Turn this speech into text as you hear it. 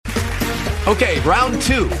Okay, round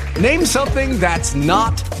 2. Name something that's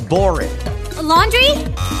not boring. A laundry?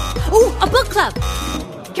 Ooh, a book club.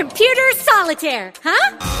 Computer solitaire,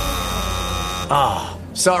 huh? Ah,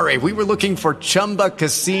 sorry, we were looking for Chumba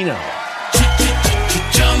Casino.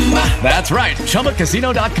 That's right,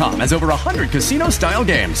 ChumbaCasino.com has over 100 casino-style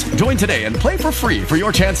games. Join today and play for free for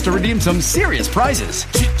your chance to redeem some serious prizes.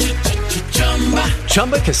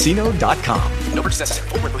 ChumbaCasino.com. No purchase necessary.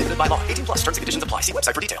 Void where prohibited by law. 18 plus. Terms and conditions apply. See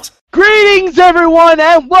website for details. Greetings, everyone,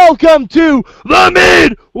 and welcome to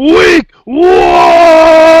the Midweek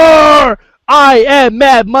War! I am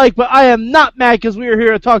Mad Mike, but I am not mad because we are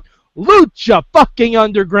here to talk Lucha fucking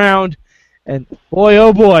Underground. And boy,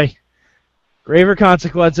 oh boy, graver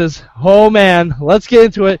consequences. Oh man, let's get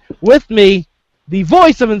into it. With me, the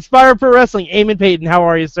voice of Inspired Pro Wrestling, Eamon Paton. How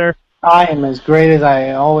are you, sir? I am as great as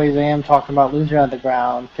I always am talking about Lucha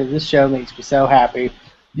Underground because this show makes me so happy.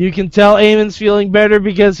 You can tell Eamon's feeling better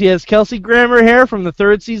because he has Kelsey Grammer hair from the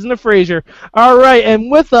 3rd season of Frasier. All right, and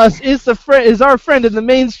with us is our friend in the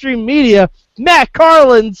mainstream media, Matt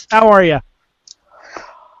Carlins. How are you?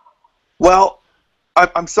 Well,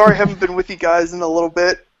 I'm sorry I haven't been with you guys in a little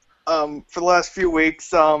bit. For the last few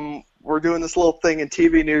weeks, we're doing this little thing in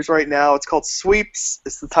TV news right now. It's called Sweeps.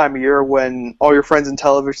 It's the time of year when all your friends in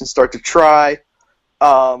television start to try.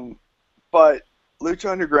 But Lucha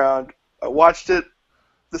Underground, I watched it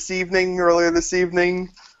earlier this evening,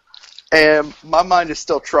 and my mind is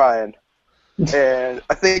still trying. And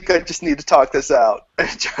I think I just need to talk this out and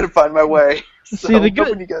try to find my way. So I'm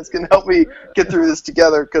hoping you guys can help me get through this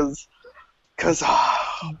together because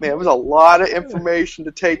man, it was a lot of information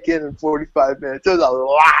to take in 45 minutes. It was a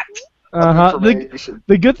lot of information.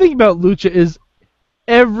 The good thing about Lucha is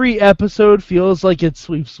every episode feels like it's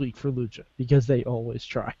Sweeps Week for Lucha because they always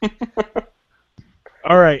try.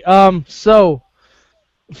 All right,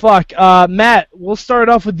 Matt, we'll start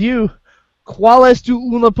off with you. ¿Cuál es tu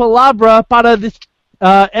una palabra para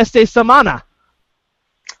esta semana?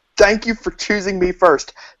 Thank you for choosing me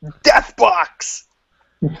first. Deathbox!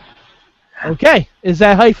 Okay, is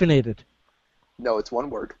that hyphenated? No, it's one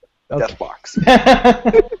word. Okay. Deathbox.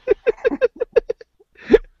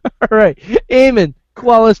 All right, Eamon,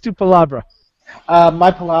 ¿cuál es tu palabra?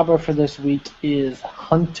 My palabra for this week is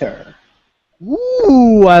hunter.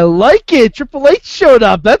 Ooh, I like it. Triple H showed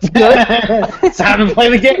up. That's good. It's time to play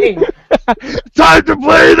the game. Time to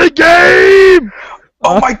play the game!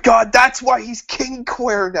 Oh my god, that's why he's King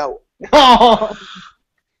Cuerno. Oh.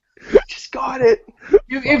 Just got it.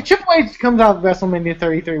 If Triple H comes out of WrestleMania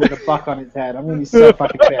 33 with a buck on his head, I'm going to be so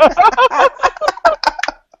fucking pissed.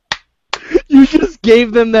 You just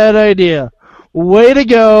gave them that idea. Way to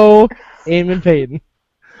go, Eamon Paton.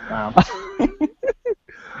 Wow.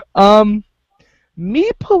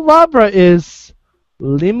 Mi palabra is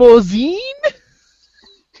limousine?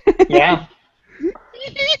 Yeah.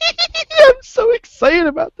 I'm so excited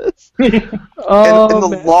about this. In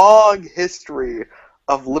the long history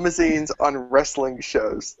of limousines on wrestling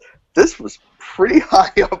shows, this was pretty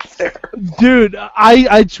high up there. Dude,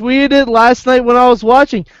 I tweeted it last night when I was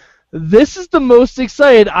watching. This is the most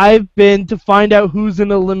excited I've been to find out who's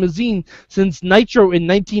in a limousine since Nitro in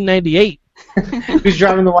 1998. Who's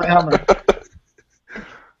driving the white Hummer?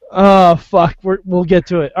 Oh, fuck. We'll get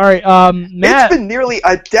to it. All right, Matt. It's been nearly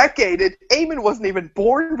a decade, and Eamon wasn't even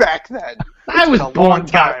born back then. I was born,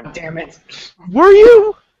 god damn it. Were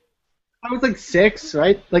you? I was like 6,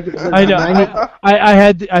 right? Like I know. I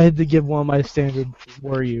had to give one of my standard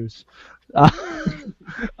were yous. All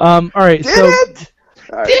right.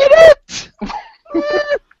 Did it?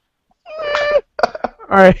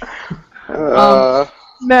 All right.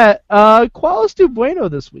 Matt, ¿cuál es tu bueno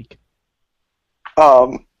this week?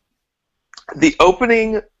 The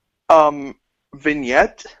opening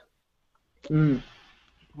vignette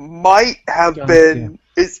might have been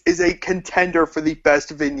is a contender for the best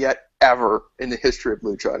vignette ever in the history of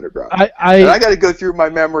Lucha Underground. And I got to go through my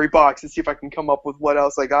memory box and see if I can come up with what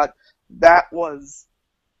else I got. That was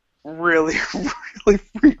really, really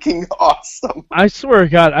freaking awesome. I swear to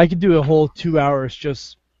God, I could do a whole 2 hours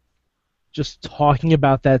just talking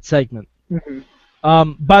about that segment. Mm-hmm.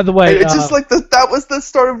 By the way, it's just like that was the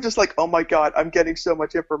start of just like, oh my god, I'm getting so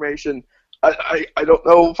much information. I don't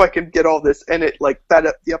know if I can get all this, and it like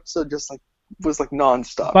that the episode just like was like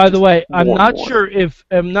nonstop. By the way, I'm not sure if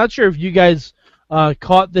you guys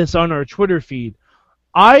caught this on our Twitter feed.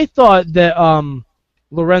 I thought that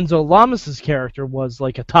Lorenzo Lamas' character was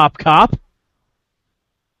like a top cop.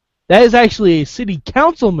 That is actually a city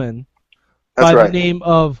councilman by the name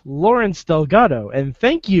of Lawrence Delgado, and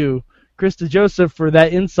thank you, Krista Joseph, for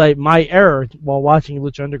that insight, my error while watching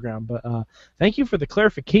Lucha Underground, but thank you for the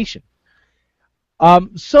clarification.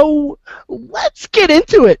 So let's get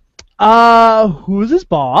into it. Who's his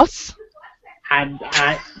boss?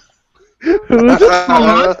 Who's his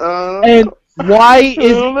boss? And why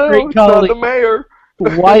isn't Great Khali? The mayor.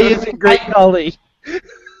 Why isn't Great Khali?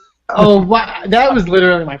 Oh, that was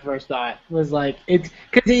literally my first thought. Was like it's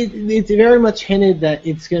very much hinted that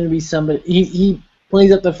it's going to be somebody. He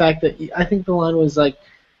plays up the fact that I think the line was like,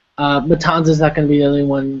 Matanza's not going to be the only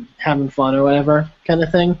one having fun or whatever kind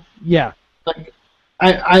of thing. Yeah. Like,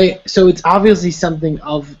 so it's obviously something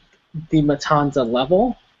of the Matanza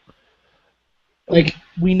level. Like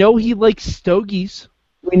we know he likes stogies.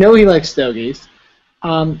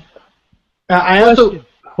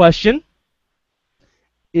 Question.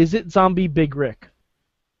 Is it Zombie Big Rick?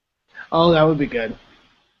 Oh, that would be good.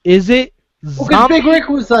 Is it Zombie Big Rick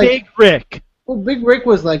was like Big Rick? Well, Big Rick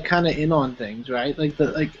was like kind of in on things, right? Like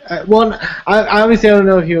I obviously I don't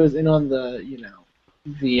know if he was in on the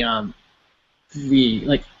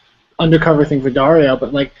like undercover thing for Dario,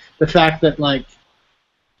 but like the fact that like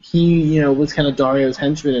he was kind of Dario's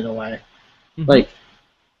henchman in a way. Mm-hmm. Like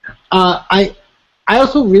I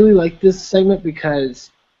also really like this segment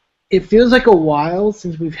because it feels like a while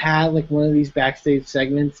since we've had like one of these backstage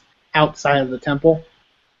segments outside of the temple.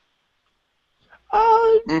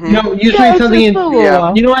 No, usually it's something in.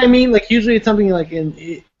 Yeah. You know what I mean? Like usually it's something like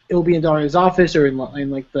it'll be in Dario's office or in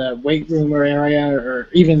like the weight room or area or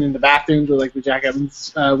even in the bathrooms or like the Jack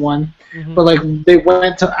Evans one. Mm-hmm. But like they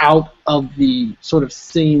went out of the sort of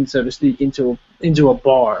scene, so to speak, into a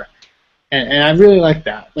bar, and I really like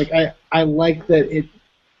that. Like I like that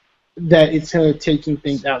it's kind of taking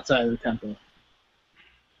things outside of the temple.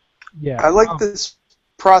 Yeah, I like this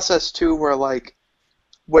process too, where like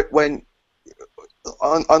when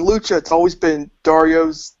on Lucha, it's always been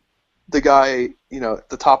Dario's the guy, at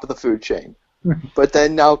the top of the food chain. But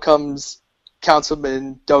then now comes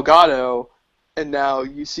Councilman Delgado, and now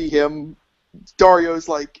you see him, Dario's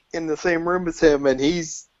like in the same room as him, and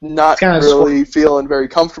he's not really feeling very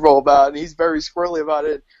comfortable about it, and he's very squirrely about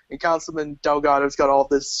it, and Councilman Delgado's got all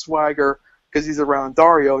this swagger because he's around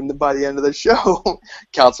Dario, and then by the end of the show,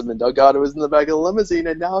 Councilman Delgado is in the back of the limousine,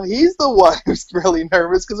 and now he's the one who's really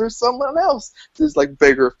nervous because there's someone else. There's like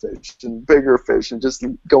bigger fish, and just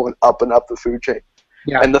going up and up the food chain.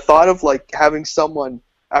 Yeah. And the thought of like having someone,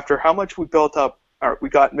 after how much we built up, all right, we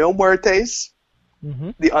got Mil Muertes,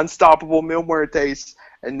 the unstoppable Mil Muertes,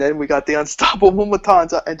 and then we got the unstoppable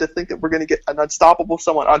Matanza, and to think that we're going to get an unstoppable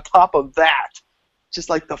someone on top of that, just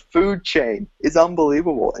like the food chain, is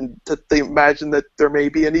unbelievable. And to imagine that there may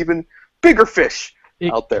be an even bigger fish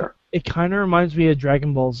out there. It kind of reminds me of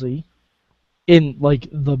Dragon Ball Z in, like,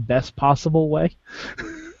 the best possible way.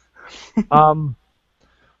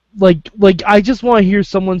 Like I just want to hear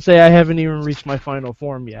someone say, I haven't even reached my final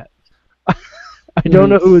form yet. I don't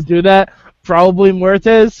know who would do that. Probably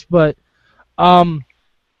Muertes, but...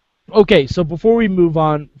 okay, so before we move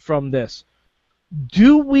on from this,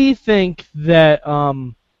 do we think that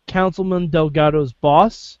Councilman Delgado's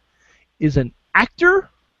boss is an actor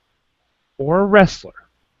or a wrestler?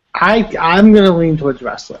 I'm going to lean towards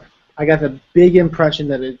wrestler. I got the big impression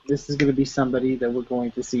that this is going to be somebody that we're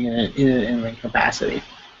going to see in an in-ring capacity.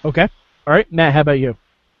 Okay. All right, Matt, how about you?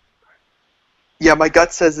 Yeah, my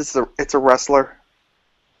gut says it's a wrestler.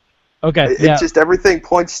 Okay. It just everything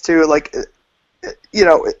points to like.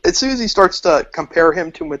 As soon as he starts to compare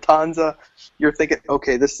him to Matanza, you're thinking,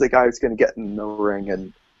 okay, this is the guy who's going to get in the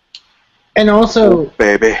ring. And also,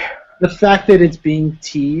 baby, the fact that it's being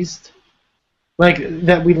teased, like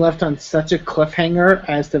that we left on such a cliffhanger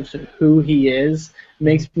as to who he is,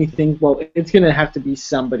 makes me think, well, it's going to have to be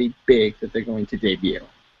somebody big that they're going to debut.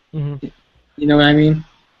 Mm-hmm. You know what I mean?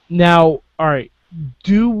 Now, all right,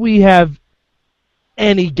 do we have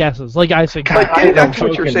any guesses? Like I said, getting back to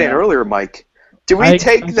what you were saying earlier, Mike. Do we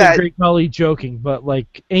take that? Great Khali joking, but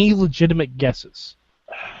like any legitimate guesses?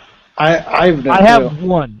 I have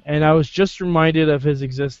one, and I was just reminded of his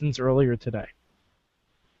existence earlier today.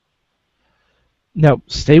 Now,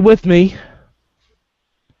 stay with me.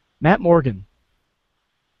 Matt Morgan.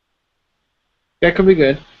 That could be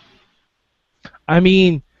good. I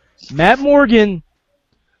mean, Matt Morgan,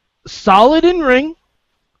 solid in ring,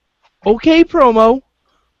 okay promo,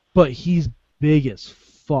 but he's big as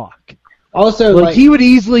fuck. Also, like he would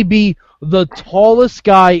easily be the tallest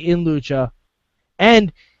guy in Lucha,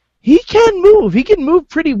 and he can move. He can move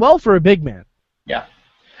pretty well for a big man. Yeah.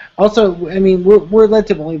 Also, I mean, we're led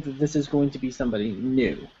to believe that this is going to be somebody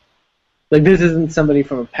new. Like, this isn't somebody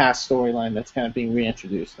from a past storyline that's kind of being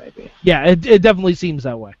reintroduced, maybe. Yeah, it definitely seems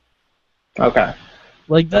that way. Okay.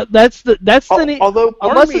 Like that's the although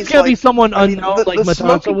unless it's gonna be someone unknown like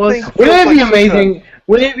Matanza was. Wouldn't it be amazing?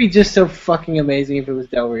 Wouldn't it be just so fucking amazing if it was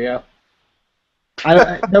Del Rio?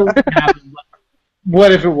 That wouldn't happen.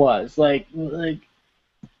 What if it was like that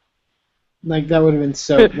would have been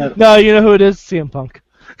so. No, you know who it is? CM Punk.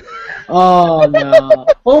 Oh no!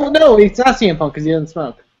 Oh no! It's not CM Punk because he doesn't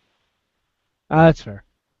smoke. That's fair.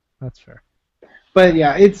 That's fair. But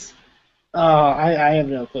yeah, it's. I have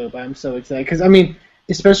no clue, but I'm so excited because I mean,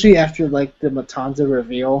 especially after like the Matanza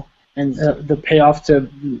reveal and the payoff to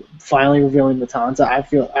finally revealing Matanza, I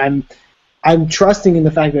feel I'm trusting in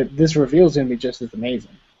the fact that this reveal is going to be just as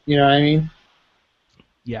amazing. You know what I mean?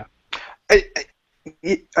 Yeah.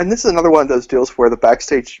 And this is another one of those deals where the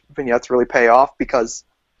backstage vignettes really pay off because,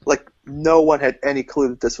 like, no one had any clue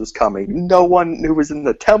that this was coming. No one who was in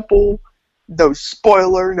the temple, no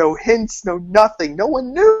spoiler, no hints, no nothing. No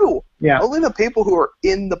one knew. Yeah. Only the people who are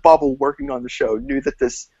in the bubble working on the show knew that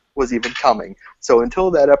this was even coming. So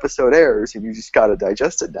until that episode airs, you just got to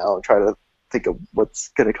digest it now and try to think of what's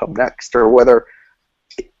going to come next, or whether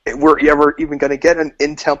we're ever even going to get an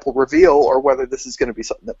in-temple reveal, or whether this is going to be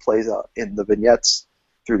something that plays out in the vignettes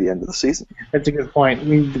through the end of the season. That's a good point.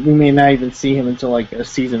 We may not even see him until like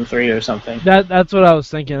season 3 or something. That's what I was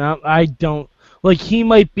thinking. I don't like he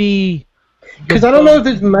might be because I don't know if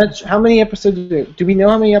there's much. How many episodes do we know?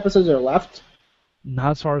 How many episodes are left?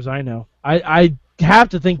 Not as far as I know. I have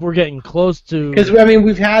to think we're getting close to because I mean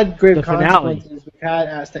we've had Grave Consequences. We've had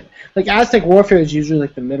Aztec. Like Aztec Warfare is usually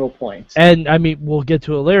like the middle point. And I mean we'll get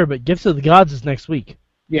to it later, but Gifts of the Gods is next week.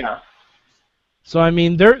 Yeah. So I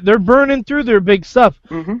mean they're burning through their big stuff.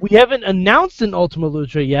 Mm-hmm. We haven't announced an Ultima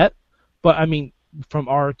Lucha yet, but I mean from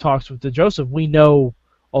our talks with Joseph, we know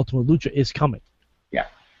Ultima Lucha is coming. Yeah.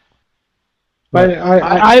 But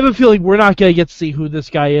I have a feeling we're not gonna get to see who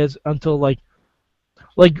this guy is until like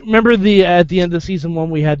remember at the end of season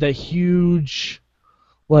 1 we had that huge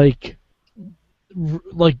like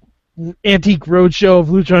antique roadshow of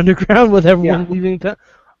Lucha Underground with everyone leaving town.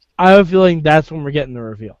 I have a feeling that's when we're getting the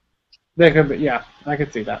reveal. That could be, yeah, I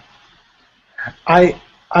could see that.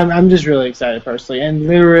 I'm just really excited personally, and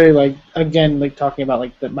literally like again like talking about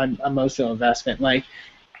like my emotional investment. Like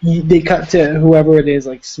they cut to whoever it is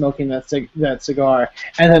like smoking that cigar,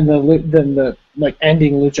 and then the like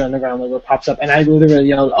ending Lucha Underground logo pops up, and I literally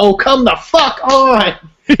yelled, "Oh, come the fuck on!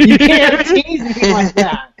 You can't tease me like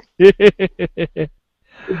that." It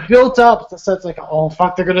built up to such like, oh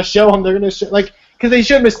fuck, they're gonna show him. They're gonna show like because they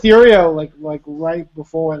showed Mysterio like right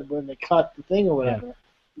before when they cut the thing or whatever. Yeah.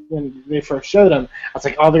 When they first showed him, I was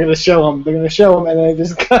like, oh, they're gonna show him, and then it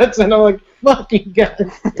just cuts, and I'm like, fucking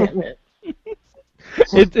god damn it.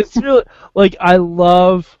 It's really like I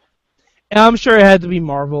love, and I'm sure it had to be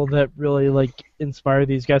Marvel that really like inspired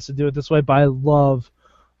these guys to do it this way. But I love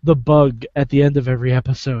the bug at the end of every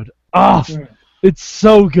episode. Oh, it's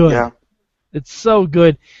so good. Yeah. It's so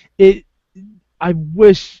good. I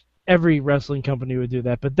wish every wrestling company would do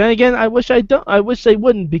that, but then again, I wish they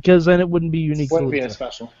wouldn't because then it wouldn't be unique. Wouldn't be as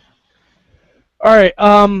special. All right.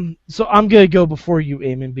 So I'm gonna go before you,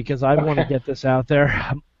 Eamon, because I want to get this out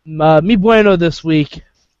there. Mi Bueno this week.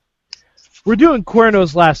 We're doing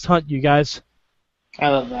Cuerno's Last Hunt, you guys. I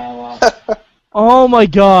love that a lot. Oh my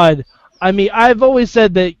god. I mean, I've always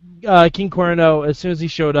said that King Cuerno, as soon as he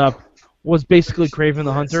showed up, was basically Kraven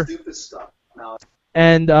the Hunter.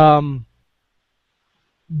 And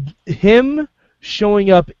him showing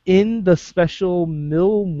up in the special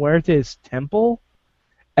Mil Muertes temple,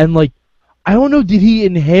 and like, I don't know, did he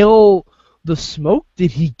inhale the smoke?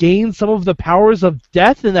 Did he gain some of the powers of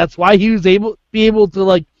death, and that's why he was able to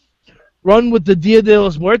like run with the Dia de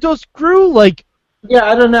los Muertos crew? Like, yeah,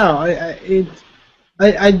 I don't know.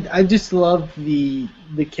 I just love the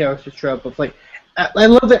character trope of like, I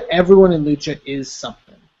love that everyone in Lucha is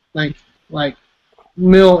something. Like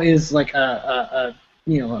Mil is like a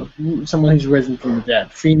someone who's risen from the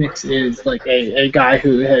dead. Phoenix is like a guy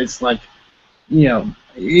who has like,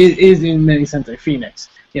 is in many sense a phoenix.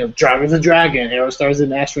 Dragon's a dragon, Aerostar's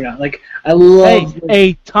an astronaut. Like, I love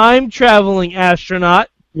a time-traveling astronaut.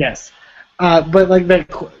 Yes, but like the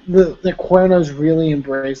Cuernos really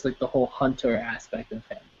embrace like the whole hunter aspect of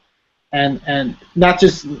him, and not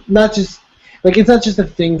just like it's not just a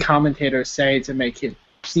thing commentators say to make it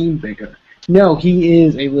seem bigger. No, he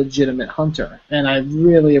is a legitimate hunter, and I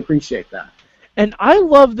really appreciate that. And I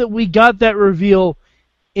love that we got that reveal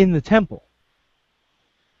in the temple.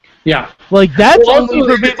 Yeah, like that's only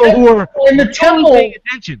for people who are in the temple paying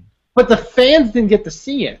attention. But the fans didn't get to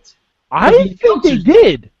see it. I think they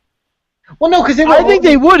did. Well, no, because I think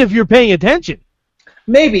they would if you're paying attention.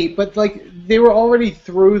 Maybe, but like they were already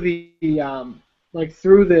through the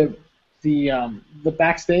the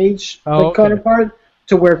backstage okay. counterpart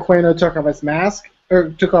to where Cueto took off his mask or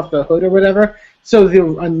took off the hood or whatever. So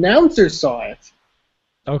the announcer saw it.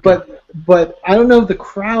 Okay. But I don't know if the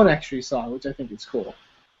crowd actually saw it, which I think is cool.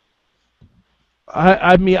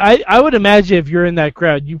 I mean, I would imagine if you're in that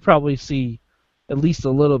crowd, you probably see at least a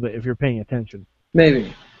little bit if you're paying attention.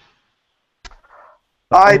 Maybe.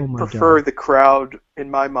 I prefer the crowd,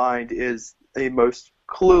 in my mind, is a most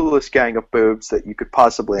clueless gang of boobs that you could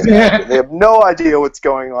possibly imagine. They have no idea what's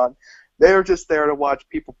going on. They're just there to watch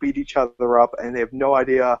people beat each other up, and they have no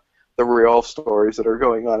idea the real stories that are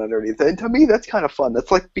going on underneath. And to me, that's kind of fun.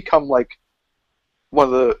 That's like become like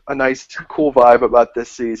a nice, cool vibe about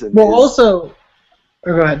this season. Well, also,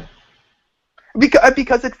 go ahead.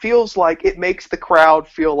 Because it feels like it makes the crowd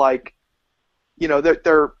feel like,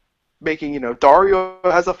 they're making, Dario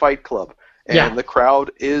has a fight club, and the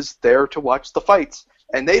crowd is there to watch the fights,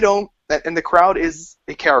 and the crowd is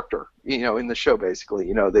a character, in the show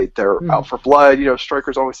basically. They're out for blood.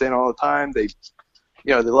 Strikers always saying all the time they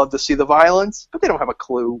love to see the violence, but they don't have a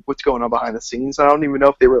clue what's going on behind the scenes. I don't even know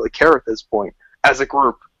if they really care at this point as a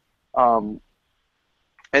group. And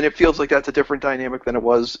it feels like that's a different dynamic than it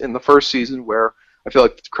was in the first season, where I feel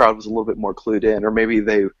like the crowd was a little bit more clued in, or maybe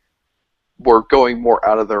they were going more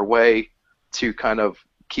out of their way to kind of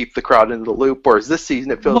keep the crowd in the loop. Whereas this season,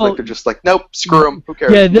 it feels like they're just like, nope, screw them, who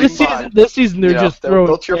cares? Yeah, this season they're just throwing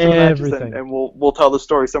they'll cheer for the matches and we'll tell the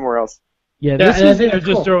story somewhere else. Yeah, this season they're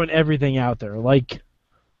just throwing everything out there, like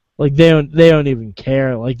they don't even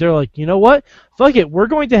care. Like they're like, you know what? Fuck it, we're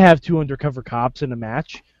going to have 2 undercover cops in a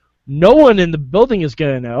match. No one in the building is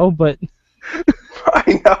gonna know, but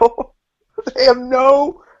I know. They have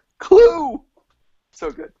no clue. So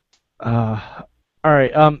good. All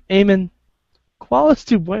right, Eamon, ¿cuál es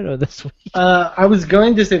tu bueno this week? I was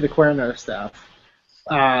going to say the Cuerno stuff.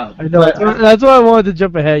 I know, that's why I wanted to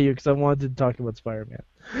jump ahead of you, because I wanted to talk about Spider-Man.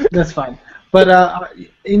 That's fine. But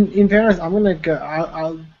in fairness, I'm gonna go.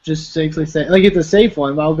 I'll just safely say, like, it's a safe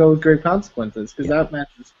one, but I'll go with Great Consequences, because that match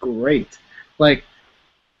was great. Like,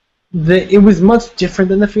 it was much different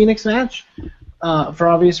than the Phoenix match, for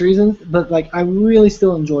obvious reasons. But like, I really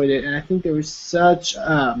still enjoyed it, and I think there was such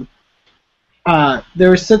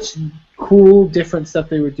cool, different stuff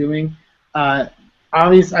they were doing.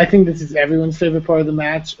 Obviously, I think this is everyone's favorite part of the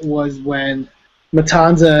match was when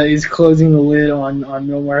Matanza is closing the lid on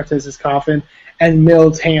Mil Muertes' coffin, and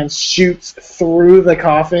Mil's hand shoots through the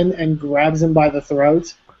coffin and grabs him by the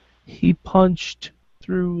throat. He punched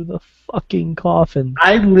through the fucking coffin.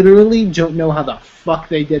 I literally don't know how the fuck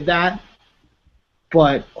they did that,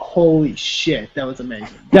 but holy shit, that was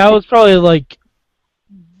amazing. That was probably like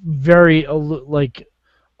very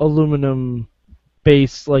aluminum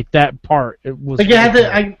base, like that part. It was like you had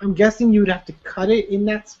to. I'm guessing you would have to cut it in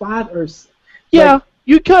that spot, or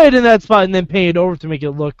you cut it in that spot and then paint it over to make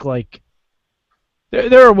it look like.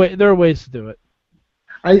 There are ways to do it.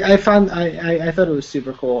 I thought it was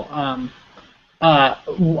super cool.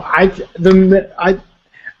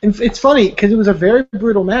 It's funny because it was a very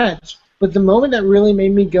brutal match, but the moment that really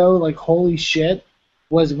made me go like holy shit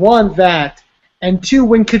was one that. And 2,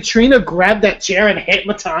 when Katrina grabbed that chair and hit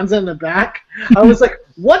Matanza in the back, I was like,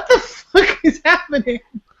 what the fuck is happening?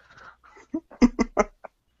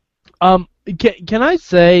 Can I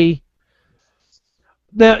say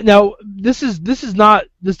now this doesn't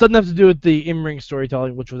have to do with the in-ring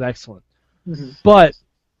storytelling, which was excellent. Mm-hmm. But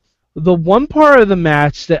the one part of the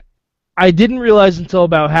match that I didn't realize until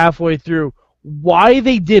about halfway through why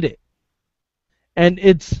they did it. And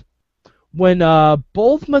it's when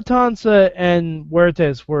both Matanza and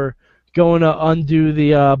Muertes were going to undo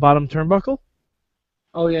the bottom turnbuckle.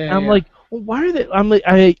 Oh yeah. I'm like, well, why are they? I'm like,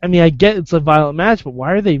 I mean, I get it's a violent match, but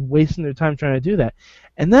why are they wasting their time trying to do that?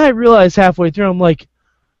 And then I realized halfway through, I'm like,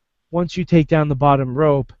 once you take down the bottom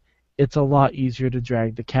rope, it's a lot easier to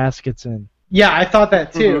drag the caskets in. Yeah, I thought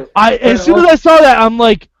that too. As soon as I saw that, I'm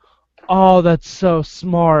like, oh, that's so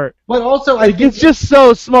smart. But also, I think it's just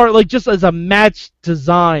so smart, like just as a match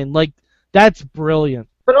design, like. That's brilliant.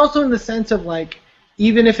 But also in the sense of, like,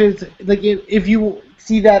 even if it's, like, if you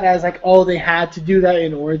see that as, like, oh, they had to do that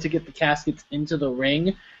in order to get the caskets into the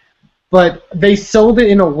ring, but they sold it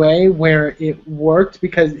in a way where it worked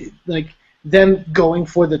because, like, them going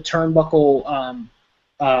for the turnbuckle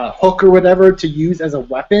hook or whatever to use as a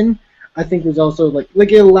weapon, I think was also, like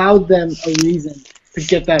it allowed them a reason to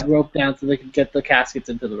get that rope down so they could get the caskets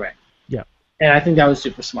into the ring. Yeah. And I think that was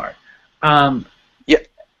super smart. Yeah.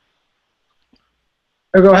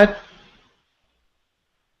 Oh, go ahead.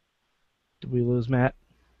 Did we lose Matt?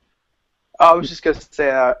 I was just going to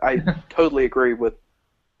say I totally agree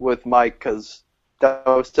with Mike because that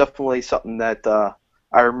was definitely something that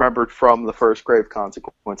I remembered from the first Grave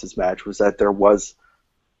Consequences match was that it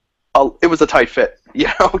was a tight fit,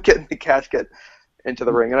 getting the casket into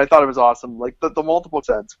the ring, and I thought it was awesome. Like the multiple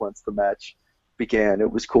sense once the match began,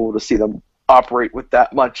 it was cool to see them operate with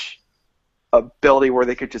that much ability where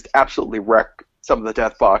they could just absolutely wreck some of the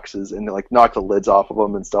death boxes and like knock the lids off of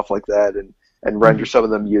them and stuff like that, and render some of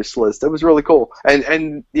them useless. That was really cool, and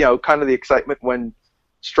kind of the excitement when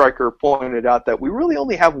Stryker pointed out that we really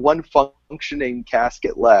only have one functioning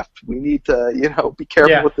casket left. We need to, be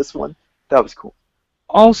careful with this one. That was cool.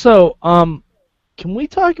 Also, can we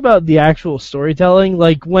talk about the actual storytelling?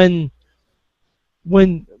 Like when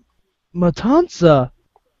Matanza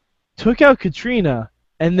took out Katrina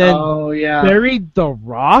and then buried The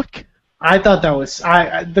Rock? I thought that was...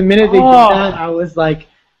 the minute they did that, I was like,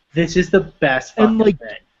 this is the best fucking thing.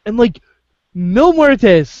 And Mil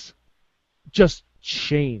Muertes just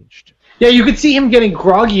changed. Yeah, you could see him getting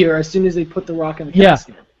groggier as soon as they put The Rock in the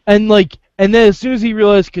casket. And then as soon as he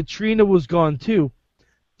realized Katrina was gone too,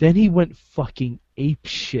 then he went fucking ape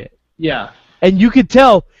shit. Yeah. And you could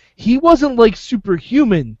tell he wasn't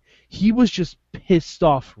superhuman. He was just pissed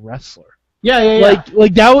off wrestler. Yeah.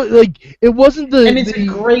 Like that was it wasn't the. And it's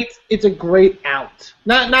a great out.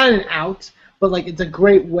 Not an out, but it's a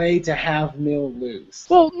great way to have Mil lose.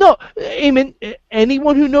 Well, no, Eamon.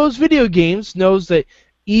 Anyone who knows video games knows that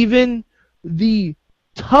even the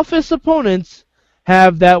toughest opponents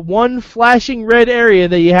have that one flashing red area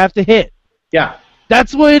that you have to hit. Yeah.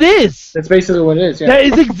 That's what it is. That's basically what it is, yeah. That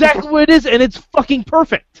is exactly what it is, and it's fucking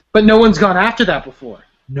perfect. But no one's gone after that before.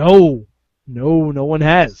 No one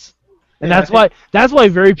has. And that's why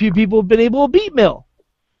very few people have been able to beat Mil.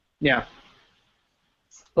 Yeah.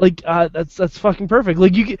 That's fucking perfect.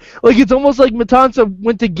 It's almost like Matanza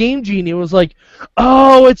went to Game Genie and was like,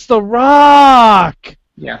 "Oh, it's The Rock."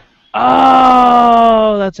 Yeah.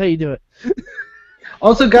 Oh, that's how you do it.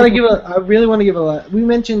 Also, I really want to give we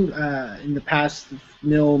mentioned in the past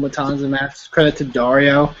Mil Matanza match credit to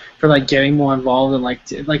Dario for getting more involved and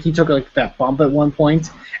he took that bump at one point,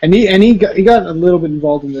 and he got a little bit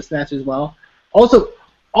involved in this match as well. Also,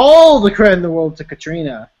 all the credit in the world to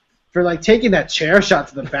Katrina for taking that chair shot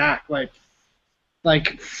to the back,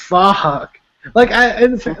 fuck.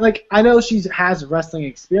 I know she has wrestling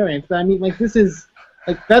experience, but I mean this is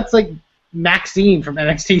that's Maxine from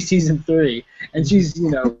NXT Season 3, and she's,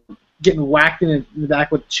 getting whacked in the back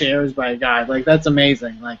with chairs by a guy. That's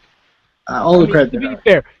amazing. All the credit to be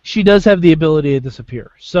fair, she does have the ability to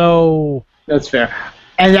disappear, so... That's fair.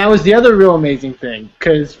 And that was the other real amazing thing,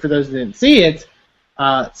 because for those who didn't see it,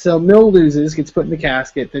 so Mil loses, gets put in the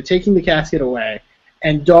casket, they're taking the casket away,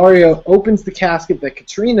 and Dario opens the casket that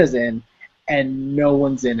Katrina's in, and no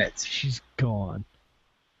one's in it. She's gone.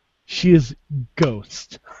 She is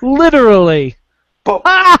ghost. Literally. But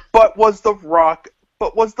was The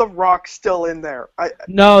Rock still in there?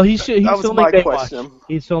 No, he's filming Baywatch. Question.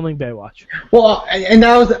 He's filming Baywatch. Well, and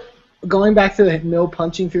that was going back to the Mil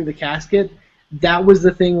punching through the casket. That was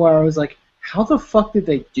the thing where I was like, how the fuck did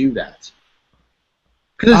they do that?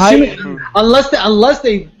 Because unless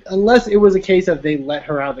it was a case of they let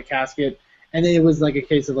her out of the casket, and it was a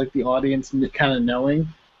case of the audience kind of knowing,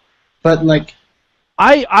 but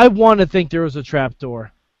I want to think there was a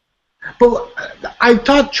trapdoor. But I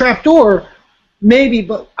thought trapdoor, maybe,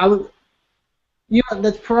 but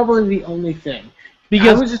that's probably the only thing.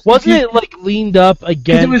 Because wasn't it leaned up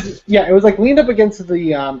against? It was leaned up against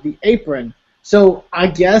the apron. So I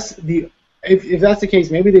guess if that's the case,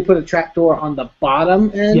 maybe they put a trapdoor on the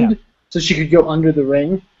bottom end so she could go under the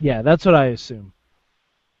ring. Yeah, that's what I assume.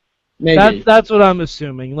 Maybe that's what I'm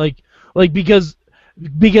assuming. Because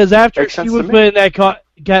after she was put in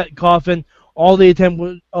that coffin, all the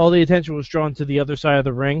attention was drawn to the other side of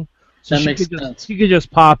the ring. So that makes sense. She could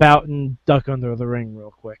just pop out and duck under the ring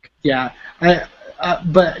real quick. Yeah, but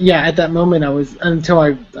at that moment I was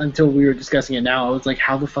until we were discussing it now. I was like,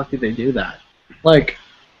 how the fuck did they do that?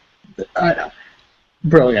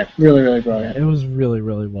 Brilliant, really, really brilliant. It was really,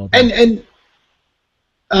 really well done. And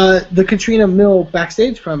the Katrina Mil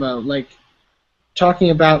backstage promo, talking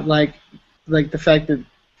about the fact that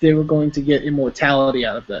they were going to get immortality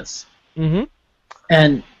out of this. Mm-hmm.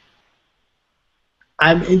 And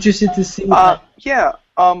I'm interested to see. Can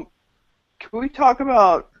we talk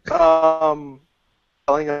about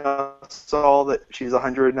telling us all that she's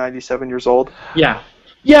 197 years old? Yeah.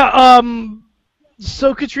 Yeah.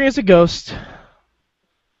 So Katrina's a ghost.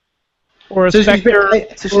 Or a specter.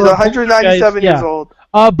 So she's 197 years old.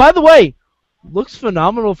 By the way, looks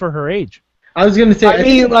phenomenal for her age. I was gonna say. I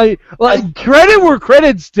mean, credit where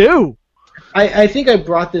credit's due. I think I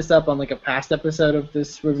brought this up on a past episode of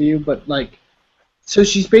this review, but So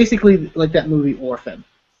she's basically like that movie Orphan.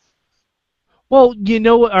 Well, you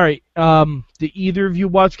know what? All right. Did either of you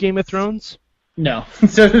watch Game of Thrones? No.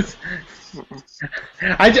 So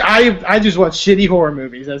I just watch shitty horror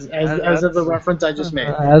movies as of the reference I just made.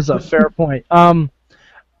 That's a fair point.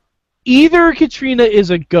 Either Katrina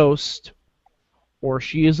is a ghost or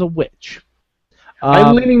she is a witch.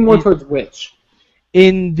 I'm leaning more towards witch.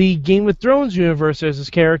 In the Game of Thrones universe, there's this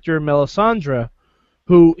character, Melisandre,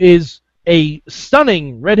 who is a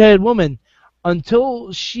stunning redheaded woman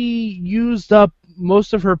until she used up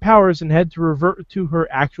most of her powers and had to revert to her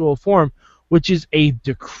actual form, which is a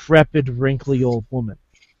decrepit, wrinkly old woman.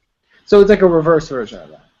 So it's like a reverse version of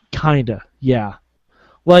that. Kinda, yeah.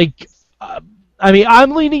 Like, I mean,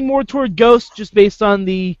 I'm leaning more toward Ghost just based on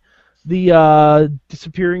the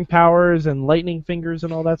disappearing powers and lightning fingers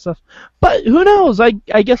and all that stuff. But who knows? I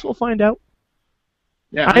guess we'll find out.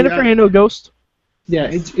 Yeah, I never had no Ghost.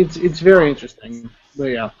 Yeah, it's very interesting. But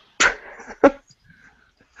yeah.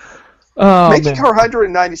 Making her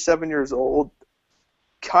 197 years old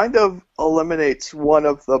kind of eliminates one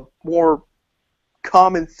of the more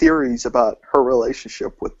common theories about her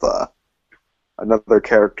relationship with another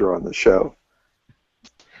character on the show.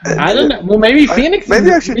 I don't know. Well, maybe Phoenix.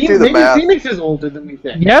 Maybe I should do the math. Phoenix is older than we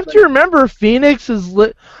think. You have to remember, Phoenix is.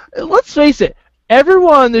 Let's face it.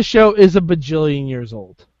 Everyone on this show is a bajillion years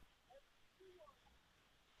old.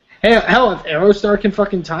 Hey, hell, if Aerostar can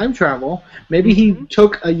fucking time travel, maybe he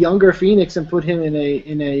took a younger Phoenix and put him in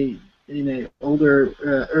a older,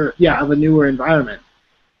 of a newer environment.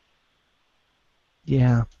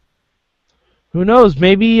 Yeah. Who knows?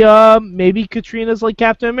 Maybe Katrina's like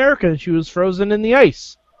Captain America and she was frozen in the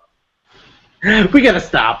ice. We gotta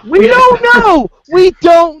stop. We don't know. We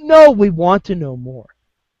don't know. We want to know more.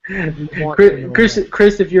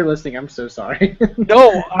 Chris, if you're listening, I'm so sorry.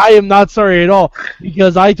 No, I am not sorry at all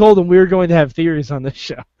because I told him we were going to have theories on this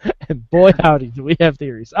show, and boy howdy, do we have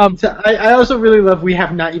theories. So I also really love we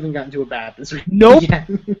have not even gotten to a bad this week. Nope.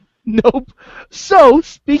 Nope. So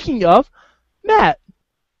speaking of, Matt,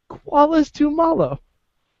 ¿cuál es tu malo?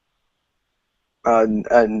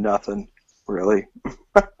 Nothing really.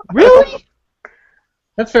 Really?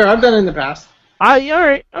 That's fair. I've done it in the past. All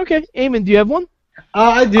right. Okay. Eamon, do you have one?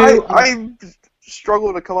 I do. I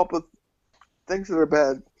struggle to come up with things that are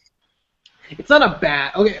bad. It's not a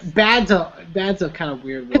bad. Okay, bad's a kind of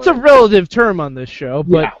weird word. It's a relative term on this show,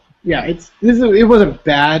 but yeah. It wasn't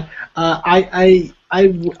bad. I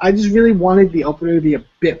just really wanted the opener to be a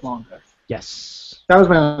bit longer. Yes. That was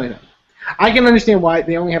my only thing. I can understand why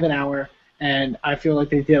they only have an hour, and I feel like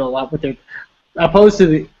they did a lot with their. Opposed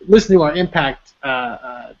to listen to our Impact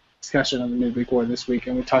discussion on the Midweek War this week,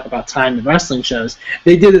 and we talk about time in wrestling shows.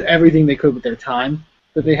 They did everything they could with their time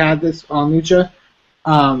that they had this on Lucha.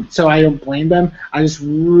 So I don't blame them. I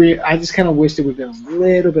just kind of wished it would have been a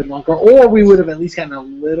little bit longer, or we would have at least gotten a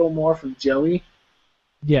little more from Joey.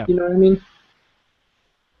 Yeah. You know what I mean?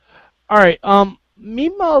 All right. Mi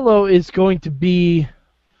malo is going to be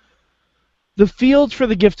the field for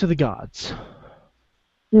the gift to the gods.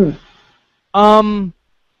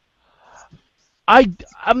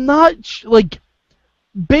 I'm not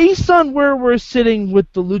based on where we're sitting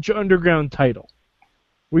with the Lucha Underground title,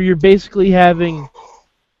 where you're basically having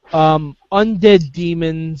undead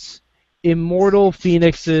demons, immortal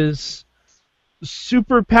phoenixes,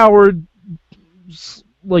 superpowered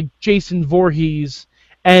like Jason Voorhees,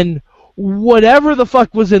 and whatever the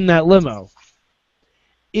fuck was in that limo.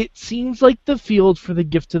 It seems like the field for the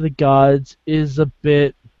gift to the gods is a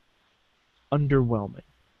bit underwhelming.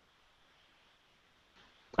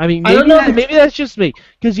 I mean, maybe that's just me,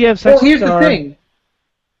 because you have Sexy Star. Well, here's the thing.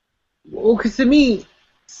 Well, because to me,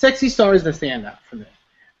 Sexy Star is the standout for me.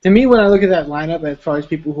 To me, when I look at that lineup, as far as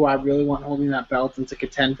people who I really want holding that belt and to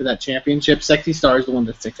contend for that championship, Sexy Star is the one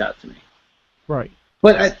that sticks out to me. Right.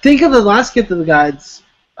 But I think of the last Gift of the Gods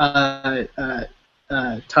title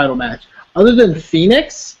match. Other than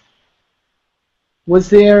Phoenix, was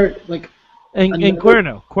there and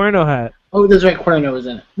Cuerno? Cuerno had. Oh, that's right. Cuerno was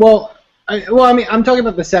in it. Well, I'm talking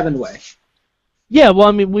about the 7-way. Yeah, well,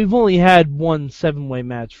 I mean, we've only had one 7-way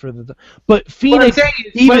match for but Phoenix,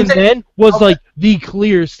 then, was the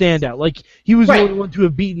clear standout. Like, he was the only one to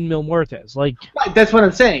have beaten Mil Muertes. Right, that's what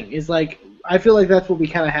I'm saying. Is I feel like that's what we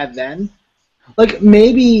kind of had then.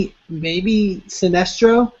 Maybe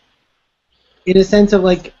Sinestro, in a sense of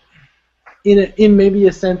in maybe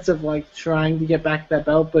a sense of trying to get back that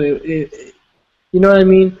belt, but it you know what I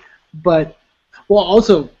mean? But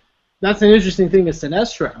also that's an interesting thing is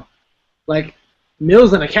Sinestro.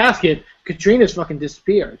 Mil's in a casket, Katrina's fucking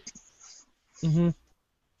disappeared. Mm-hmm.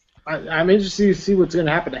 I'm interested to see what's going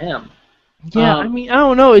to happen to him. Yeah, I mean, I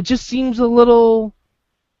don't know. It just seems a little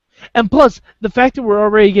And plus, the fact that we're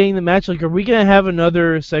already getting the match, like, are we going to have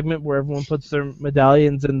another segment where everyone puts their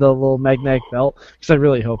medallions in the little magnetic belt? Because I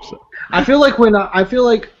really hope so. I feel like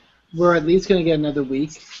we're at least going to get another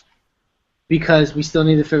week because we still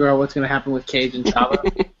need to figure out what's going to happen with Cage and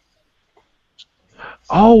Chavo.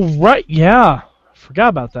 Oh, right, yeah. Forgot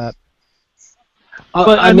about that.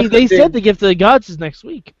 But, I mean, they said the Gift of the Gods is next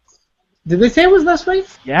week. Did they say it was next week?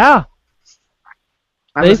 Yeah.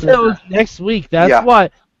 They said it was next week.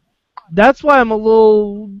 That's why I'm a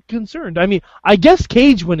little concerned. I mean, I guess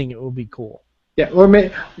Cage winning it would be cool. Yeah, or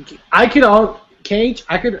Cage.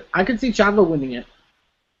 I could see Chavo winning it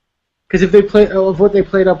because if they play of what they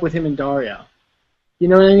played up with him and Dario, you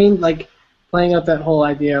know what I mean? Like playing up that whole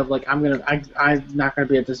idea of like I'm not gonna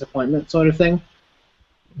be a disappointment sort of thing.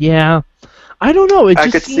 Yeah, I don't know. I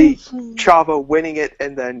could see Chavo winning it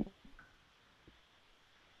and then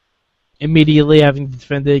immediately having to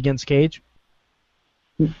defend it against Cage.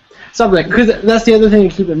 Something because that's the other thing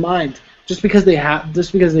to keep in mind. Just because they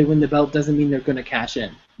win the belt doesn't mean they're going to cash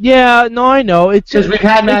in. Yeah, no, I know. It's just the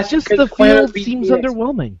field seems DX.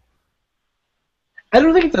 Underwhelming. I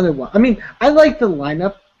don't think it's underwhelming. I mean, I like the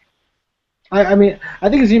lineup. I mean, I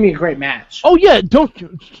think it's going to be a great match. Oh yeah, don't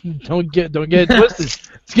get it twisted.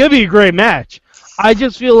 It's going to be a great match. I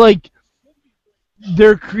just feel like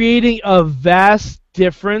they're creating a vast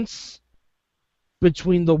difference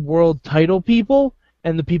between the world title people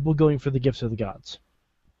and the people going for the Gifts of the Gods.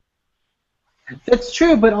 That's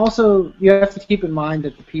true, but also you have to keep in mind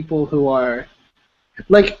that the people who are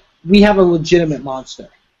like we have a legitimate monster.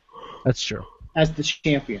 That's true. As the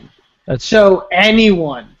champion. That's so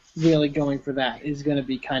anyone really going for that is going to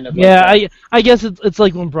be kind of I guess it's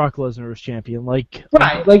like when Brock Lesnar was champion. Like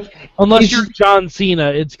right, like unless you're John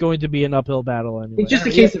Cena, it's going to be an uphill battle anyway. It's just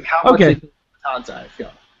a case of how much they do Matanza, I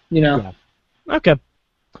feel. You know. Yeah. Okay.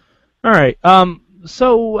 All right.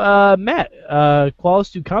 So Matt, ¿cuál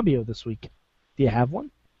tu cambio this week? Do you have one?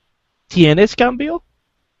 ¿Tienes cambio?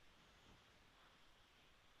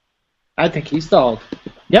 I think he stalled.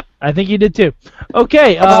 Yep, I think he did too.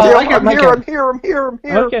 Okay. I'm here.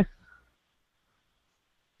 Okay.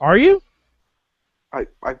 Are you? I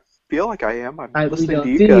feel like I am. I'm we listening don't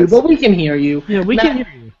to you see guys. you, but we can hear you. Yeah, we can hear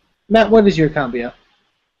you. Matt, what is your cambio?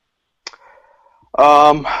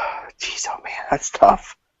 Jeez, oh man, that's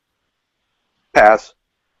tough. Pass.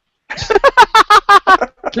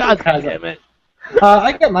 God damn it.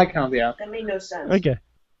 I got my cambio. That made no sense. Okay.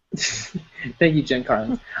 Thank you, Jen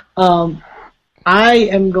Carlins. I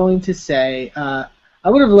am going to say I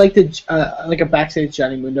would have liked like a backstage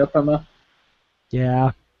Johnny Mundo promo.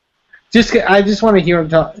 Yeah. I just want to hear him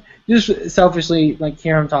talk. Just selfishly, like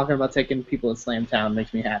hear him talking about taking people to Slamtown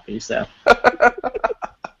makes me happy. So.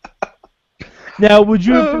 Now, would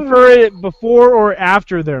you prefer it before or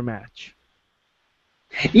after their match?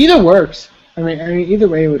 Either works. I mean, either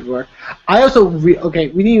way it would work. I also we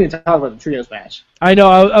didn't even talk about the trios match. I know.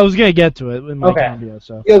 I was gonna get to it in my cambio.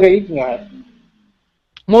 So. Okay, you can go ahead.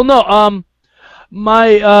 Well, no.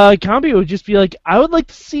 My cambio would just be like, I would like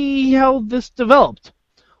to see how this developed.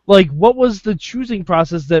 Like, what was the choosing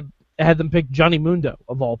process that had them pick Johnny Mundo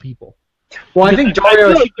of all people? Well, I think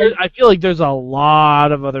Dario. I feel like there's a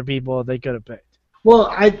lot of other people they could have picked. Well,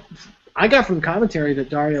 I got from commentary that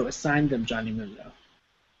Dario assigned them Johnny Mundo.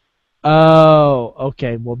 Oh,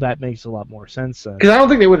 okay. Well, that makes a lot more sense then. Because I don't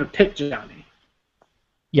think they would have picked Johnny.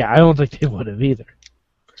 Yeah, I don't think they would have either.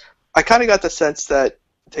 I kind of got the sense that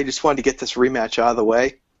they just wanted to get this rematch out of the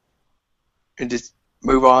way and just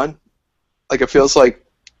move on. Like, it feels like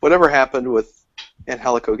whatever happened with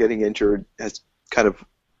Angelico getting injured has kind of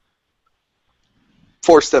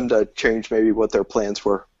forced them to change maybe what their plans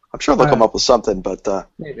were. I'm sure they'll come up with something, but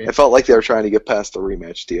it felt like they were trying to get past the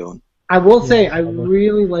rematch deal. I will say I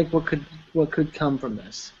really like what could come from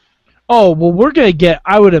this. Oh, well, we're going to get,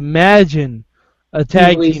 I would imagine, a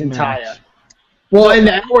tag team match. Taya. Well,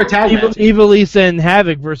 and more tag match. Ivelisse and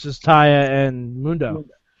Havoc versus Taya and Mundo.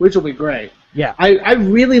 Which will be great. Yeah. I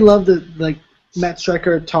really love Matt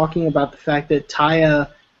Striker talking about the fact that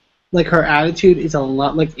Taya, like her attitude was a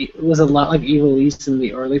lot like Ivelisse in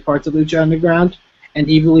the early parts of Lucha Underground, and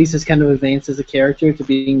Ivelisse has kind of advanced as a character to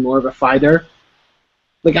being more of a fighter.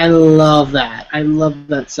 Like, I love that. I love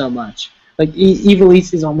that so much. Like,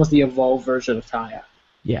 Ivelisse is almost the evolved version of Taya.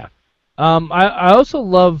 Yeah. I also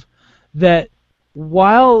love that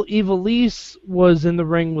while Ivelisse was in the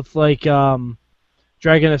ring with, like, Dragon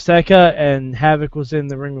Azteca and Havoc was in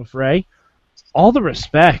the ring with Rey, all the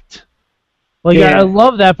respect. Like, yeah. I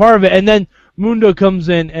love that part of it. And then Mundo comes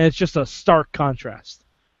in, and it's just a stark contrast.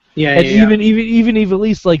 Yeah, and even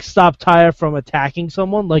Ivelisse, like, stopped Taya from attacking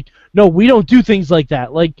someone. Like, no, we don't do things like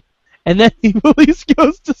that. Like, and then Ivelisse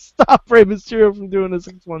goes to stop Rey Mysterio from doing a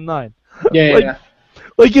 619. Yeah.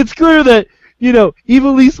 Like it's clear that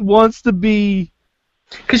Ivelisse wants to be,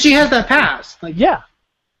 because she has that past. Like yeah.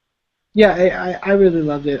 I really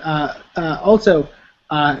loved it. Also,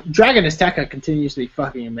 Dragon Azteca continues to be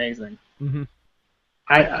fucking amazing. Mm-hmm.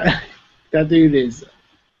 That dude is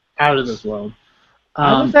out of this world.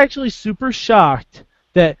 I was actually super shocked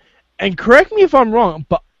that, and correct me if I'm wrong,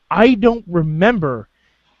 but I don't remember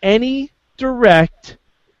any direct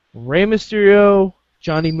Rey Mysterio,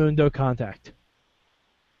 Johnny Mundo contact.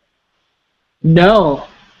 No.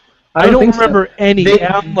 I don't remember any.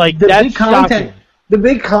 I'm like, that's shocking. The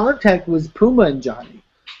big contact was Puma and Johnny.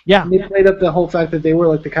 Yeah. And they played up the whole fact that they were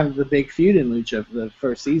like the big feud in Lucha for the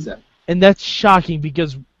first season. And that's shocking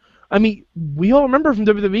because, I mean, we all remember from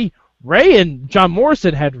WWE, Ray and John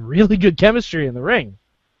Morrison had really good chemistry in the ring.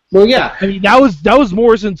 Well, yeah. I mean, that was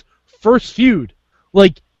Morrison's first feud.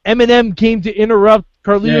 Like, Eminem came to interrupt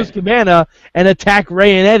Carlitos Cabana and attack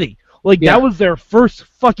Ray and Eddie. Like, that was their first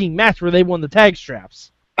fucking match where they won the tag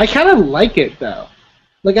straps. I kind of like it, though.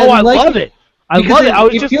 Like, I love it. I love it. I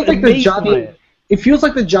was just amazed by it. It feels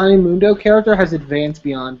like the Johnny Mundo character has advanced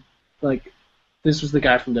beyond, like, this was the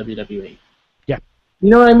guy from WWE. Yeah. You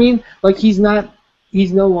know what I mean? Like, he's no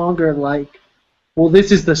longer like, well,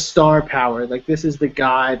 this is the star power. Like, this is the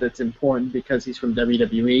guy that's important because he's from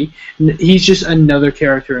WWE. He's just another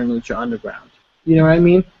character in Lucha Underground. You know what I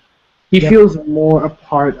mean? He feels more a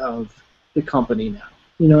part of the company now.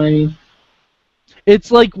 You know what I mean?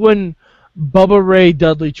 It's like when Bubba Ray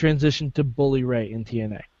Dudley transitioned to Bully Ray in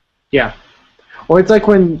TNA. Yeah. Or it's like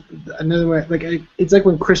when it's like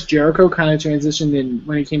when Chris Jericho kind of transitioned in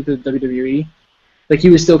when he came to the WWE. Like he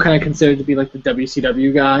was still kind of considered to be like the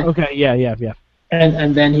WCW guy. Okay, yeah.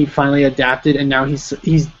 And then he finally adapted, and now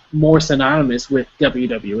he's more synonymous with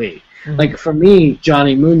WWE. Mm-hmm. Like for me,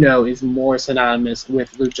 Johnny Mundo is more synonymous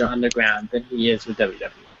with Lucha Underground than he is with WWE.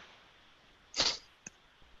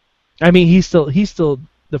 I mean, he's still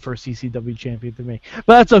the first CCW champion to me,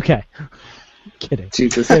 but that's okay. Kidding.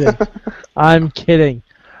 Jesus. Kidding. I'm kidding.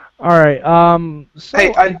 All right. So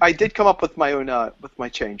hey, I did come up with my own with my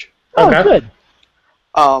change. Oh, okay. Good.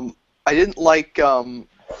 I didn't like the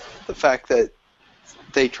fact that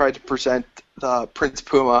they tried to present Prince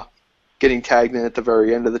Puma getting tagged in at the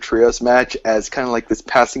very end of the trios match as kind of like this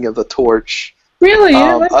passing of the torch. Really?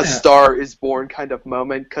 A star is born kind of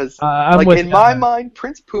moment, because in my mind,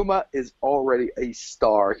 Prince Puma is already a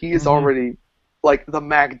star. He is already like the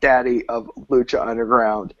Mac Daddy of Lucha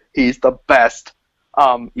Underground. He's the best,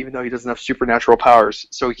 even though he doesn't have supernatural powers,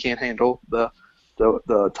 so he can't handle the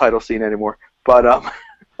title scene anymore. But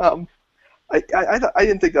I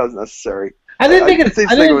didn't think that was necessary. I didn't think it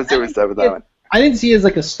was with that one. I didn't see it as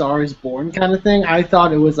like a Star is Born kind of thing. I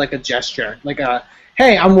thought it was like a gesture, like a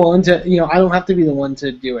hey, I'm willing to, I don't have to be the one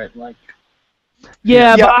to do it. Like, but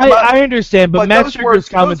I understand. But Matt Striker's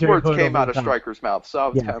commentary those words came out of Striker's mouth, so I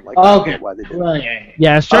was kind of like, okay, why they did well, it.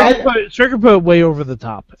 Yeah, Striker put it way over the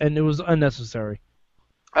top, and it was unnecessary.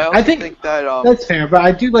 I think that that's fair, but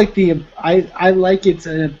I do like I like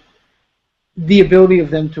the ability of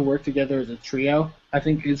them to work together as a trio. I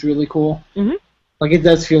think is really cool. Mm-hmm. Like it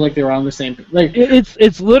does feel like they're on the same. Like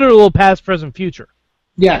it's literal past, present, future.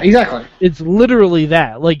 Yeah, exactly. It's literally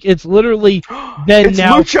that. Like it's literally then it's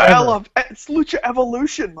now. It's Lucha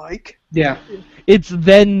Evolution, Mike. Yeah. It's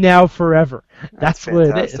then now forever. That's what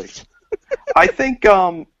fantastic. it is. I think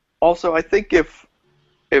also if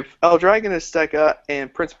El Dragon Azteca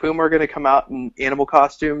and Prince Puma are going to come out in animal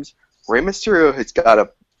costumes, Rey Mysterio has got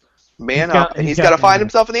to man up, and he's got to find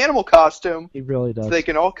himself an animal costume. He really does. So they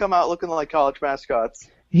can all come out looking like college mascots.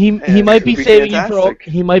 He might be saving it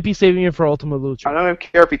for Ultima Lucha. I don't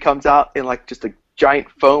care if he comes out in like just a giant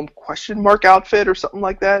foam question mark outfit or something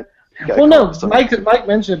like that. Well, no, Mike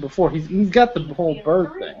mentioned it before. He's got the whole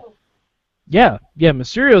bird thing. Yeah,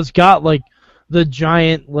 Mysterio's got like the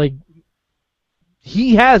giant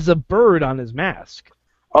he has a bird on his mask.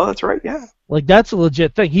 Oh, that's right, yeah. Like that's a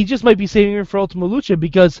legit thing. He just might be saving it for Ultima Lucha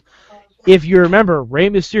because if you remember, Rey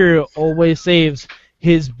Mysterio always saves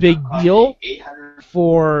his big deal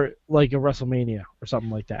for like a WrestleMania or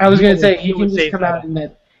something like that. I was gonna say he can just come out in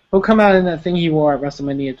that. He'll come out in that thing he wore at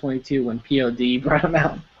WrestleMania 22 when POD brought him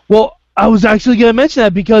out. Well, I was actually gonna mention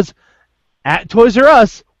that because at Toys R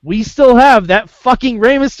Us we still have that fucking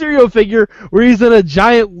Rey Mysterio figure where he's in a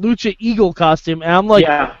giant Lucha Eagle costume, and I'm like,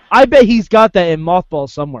 I bet he's got that in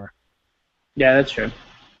mothballs somewhere. Yeah, that's true.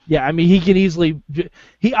 Yeah, I mean he can easily.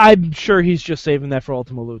 I'm sure he's just saving that for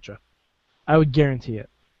Ultima Lucha. I would guarantee it.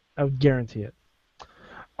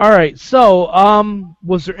 All right, so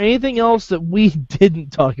was there anything else that we didn't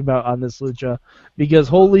talk about on this Lucha? Because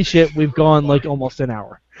holy shit, we've gone like almost an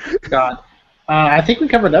hour. God, I think we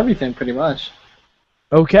covered everything pretty much.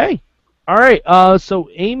 Okay, all right. So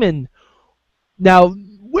Eamon, now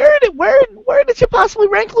where did you possibly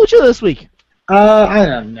rank Lucha this week? I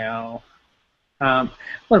don't know.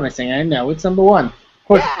 What am I saying? I know it's number one. Of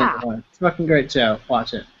course, it's number one. It's a fucking great show.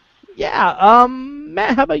 Watch it. Yeah.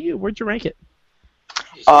 Matt, how about you? Where'd you rank it?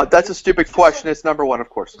 That's a stupid question. It's number one, of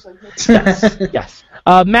course. Yes. Yes.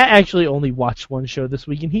 Matt actually only watched one show this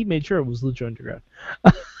week, and he made sure it was Lucha Underground.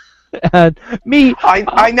 And me,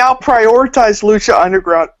 I now prioritize Lucha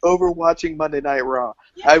Underground over watching Monday Night Raw.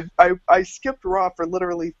 I skipped Raw for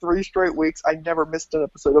literally 3 straight weeks. I never missed an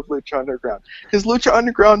episode of Lucha Underground. Because Lucha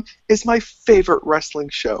Underground is my favorite wrestling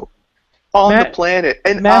show on the planet.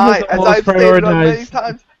 And as I've stated on many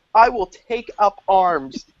times, I will take up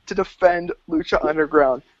arms to defend Lucha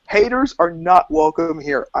Underground. Haters are not welcome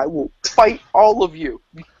here. I will fight all of you.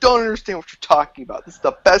 You don't understand what you're talking about. This is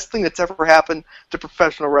the best thing that's ever happened to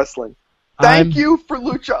professional wrestling. Thank you for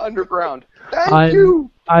Lucha Underground. Thank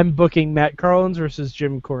you. I'm booking Matt Carlins versus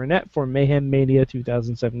Jim Cornette for Mayhem Mania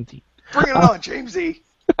 2017. Bring it on, Jamesy.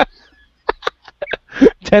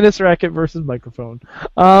 Tennis racket versus microphone.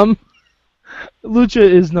 Lucha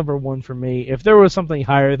is number one for me. If there was something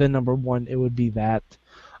higher than number one, it would be that.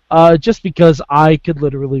 Just because I could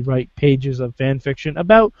literally write pages of fan fiction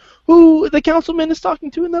about who the councilman is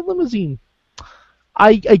talking to in that limousine.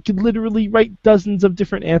 I could literally write dozens of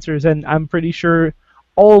different answers, and I'm pretty sure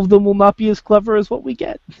all of them will not be as clever as what we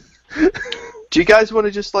get. Do you guys want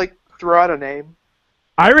to just, throw out a name?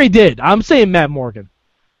 I already did. I'm saying Matt Morgan.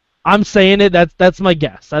 I'm saying it. That's my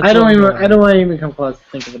guess. I don't want to even come close to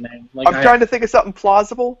think of a name. I'm trying to think of something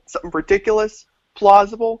plausible, something ridiculous,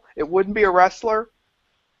 plausible. It wouldn't be a wrestler.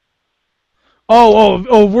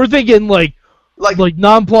 Oh! We're thinking like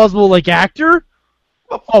non-plausible actor.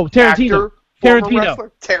 Oh, Tarantino.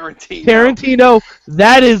 Tarantino. Tarantino.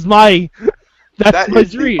 That is my. That's my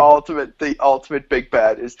dream. The ultimate big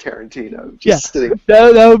bad is Tarantino. Sitting.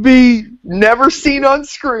 That would be never seen on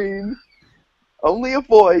screen. Only a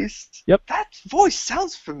voice. Yep. That voice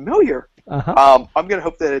sounds familiar. I'm gonna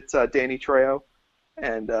hope that it's Danny Trejo,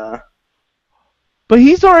 and. But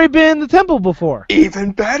he's already been in the temple before.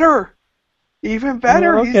 Even better. Even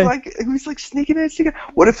better. Oh, okay. He's sneaking in.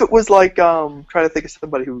 What if it was trying to think of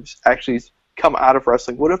somebody who's actually come out of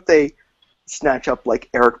wrestling? What if they snatch up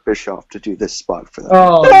Eric Bischoff to do this spot for them?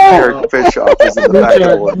 Oh, Eric Bischoff is in the back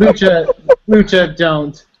door. Lucha,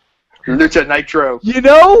 don't. Lucha Nitro. You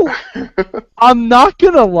know, I'm not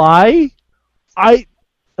gonna lie.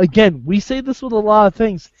 We say this with a lot of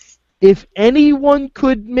things. If anyone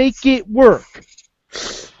could make it work,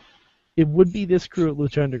 it would be this crew at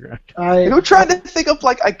Lucha Underground. I'm trying to think of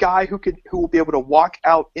a guy who will be able to walk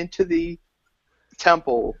out into the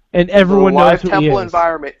temple and everyone knows who he is. Temple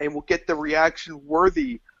environment, and will get the reaction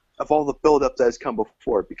worthy of all the build-up that has come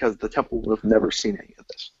before, because the temple would have never seen any of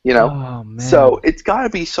this. Oh, man. So it's got to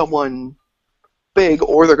be someone big,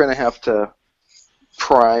 or they're going to have to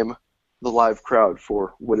prime the live crowd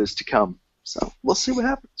for what is to come. So we'll see what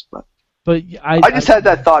happens. But I just had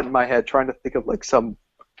that thought in my head, trying to think of some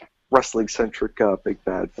wrestling-centric big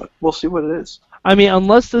bad, but we'll see what it is. I mean,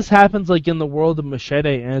 unless this happens in the world of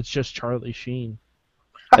Machete and it's just Charlie Sheen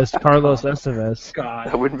as Carlos Estevez. God,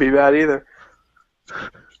 that wouldn't be bad either.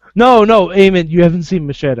 No, Eamon, you haven't seen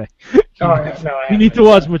Machete. You need to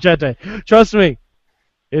watch Machete. Trust me,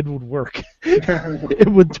 it would work. It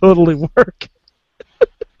would totally work.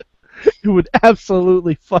 It would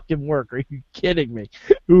absolutely fucking work. Are you kidding me?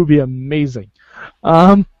 It would be amazing.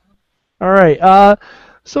 All right.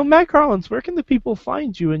 So, Matt Carlins, where can the people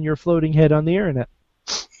find you and your floating head on the internet?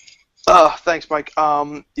 Thanks, Mike.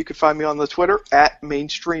 You can find me on the Twitter at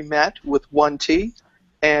MainstreamMatt with 1 T.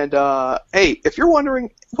 And, hey, if you're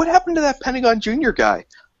wondering, what happened to that Pentagon Jr. guy?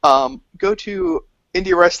 Go to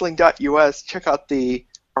IndieWrestling.us, check out the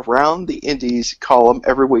Around the Indies column.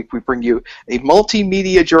 Every week we bring you a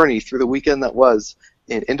multimedia journey through the weekend that was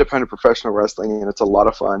in independent professional wrestling, and it's a lot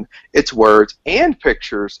of fun. It's words and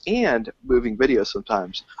pictures and moving videos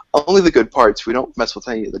sometimes. Only the good parts. We don't mess with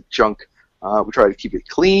any of the junk. We try to keep it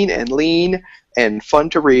clean and lean and fun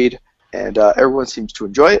to read, and everyone seems to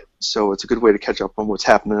enjoy it, so it's a good way to catch up on what's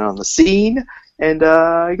happening on the scene. And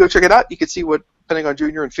you go check it out. You can see what Pentagon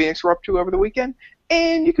Jr. and Phoenix were up to over the weekend,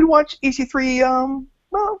 and you can watch EC3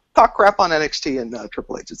 talk crap on NXT and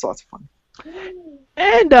Triple H. It's lots of fun.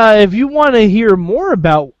 And if you want to hear more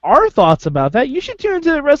about our thoughts about that, you should tune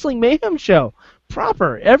into the Wrestling Mayhem Show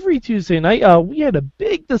proper every Tuesday night. We had a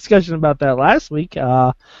big discussion about that last week.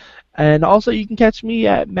 And also, you can catch me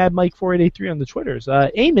at MadMike4883 on the Twitters.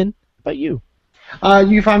 Eamon, how about you? You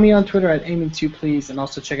can find me on Twitter at Eamon2 please, and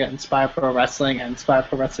also check out Inspire Pro Wrestling at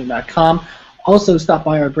InspireProWrestling.com. Also, stop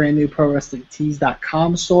by our brand new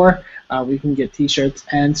ProWrestlingTees.com store. We can get T-shirts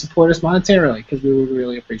and support us monetarily because we would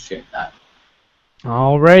really appreciate that.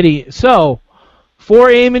 Alrighty, so for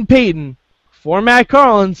Eamon Paton, for Matt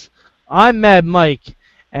Carlins, I'm Mad Mike,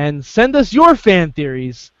 and send us your fan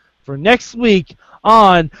theories for next week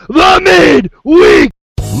on the Midweek.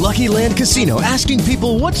 Lucky Land Casino, asking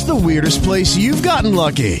people, what's the weirdest place you've gotten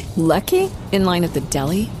lucky? Lucky? In line at the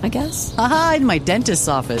deli, I guess? Aha, in my dentist's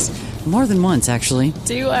office. More than once, actually.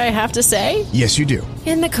 Do I have to say? Yes, you do.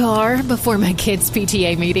 In the car before my kids'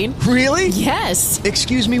 PTA meeting. Really? Yes.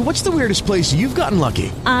 Excuse me, what's the weirdest place you've gotten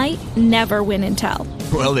lucky? I never win and tell.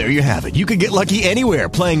 Well, there you have it. You can get lucky anywhere,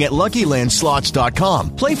 playing at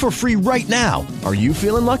LuckyLandSlots.com. Play for free right now. Are you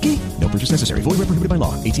feeling lucky? No purchase necessary. Void where prohibited by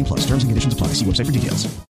law. 18+. Terms and conditions apply. See website for details.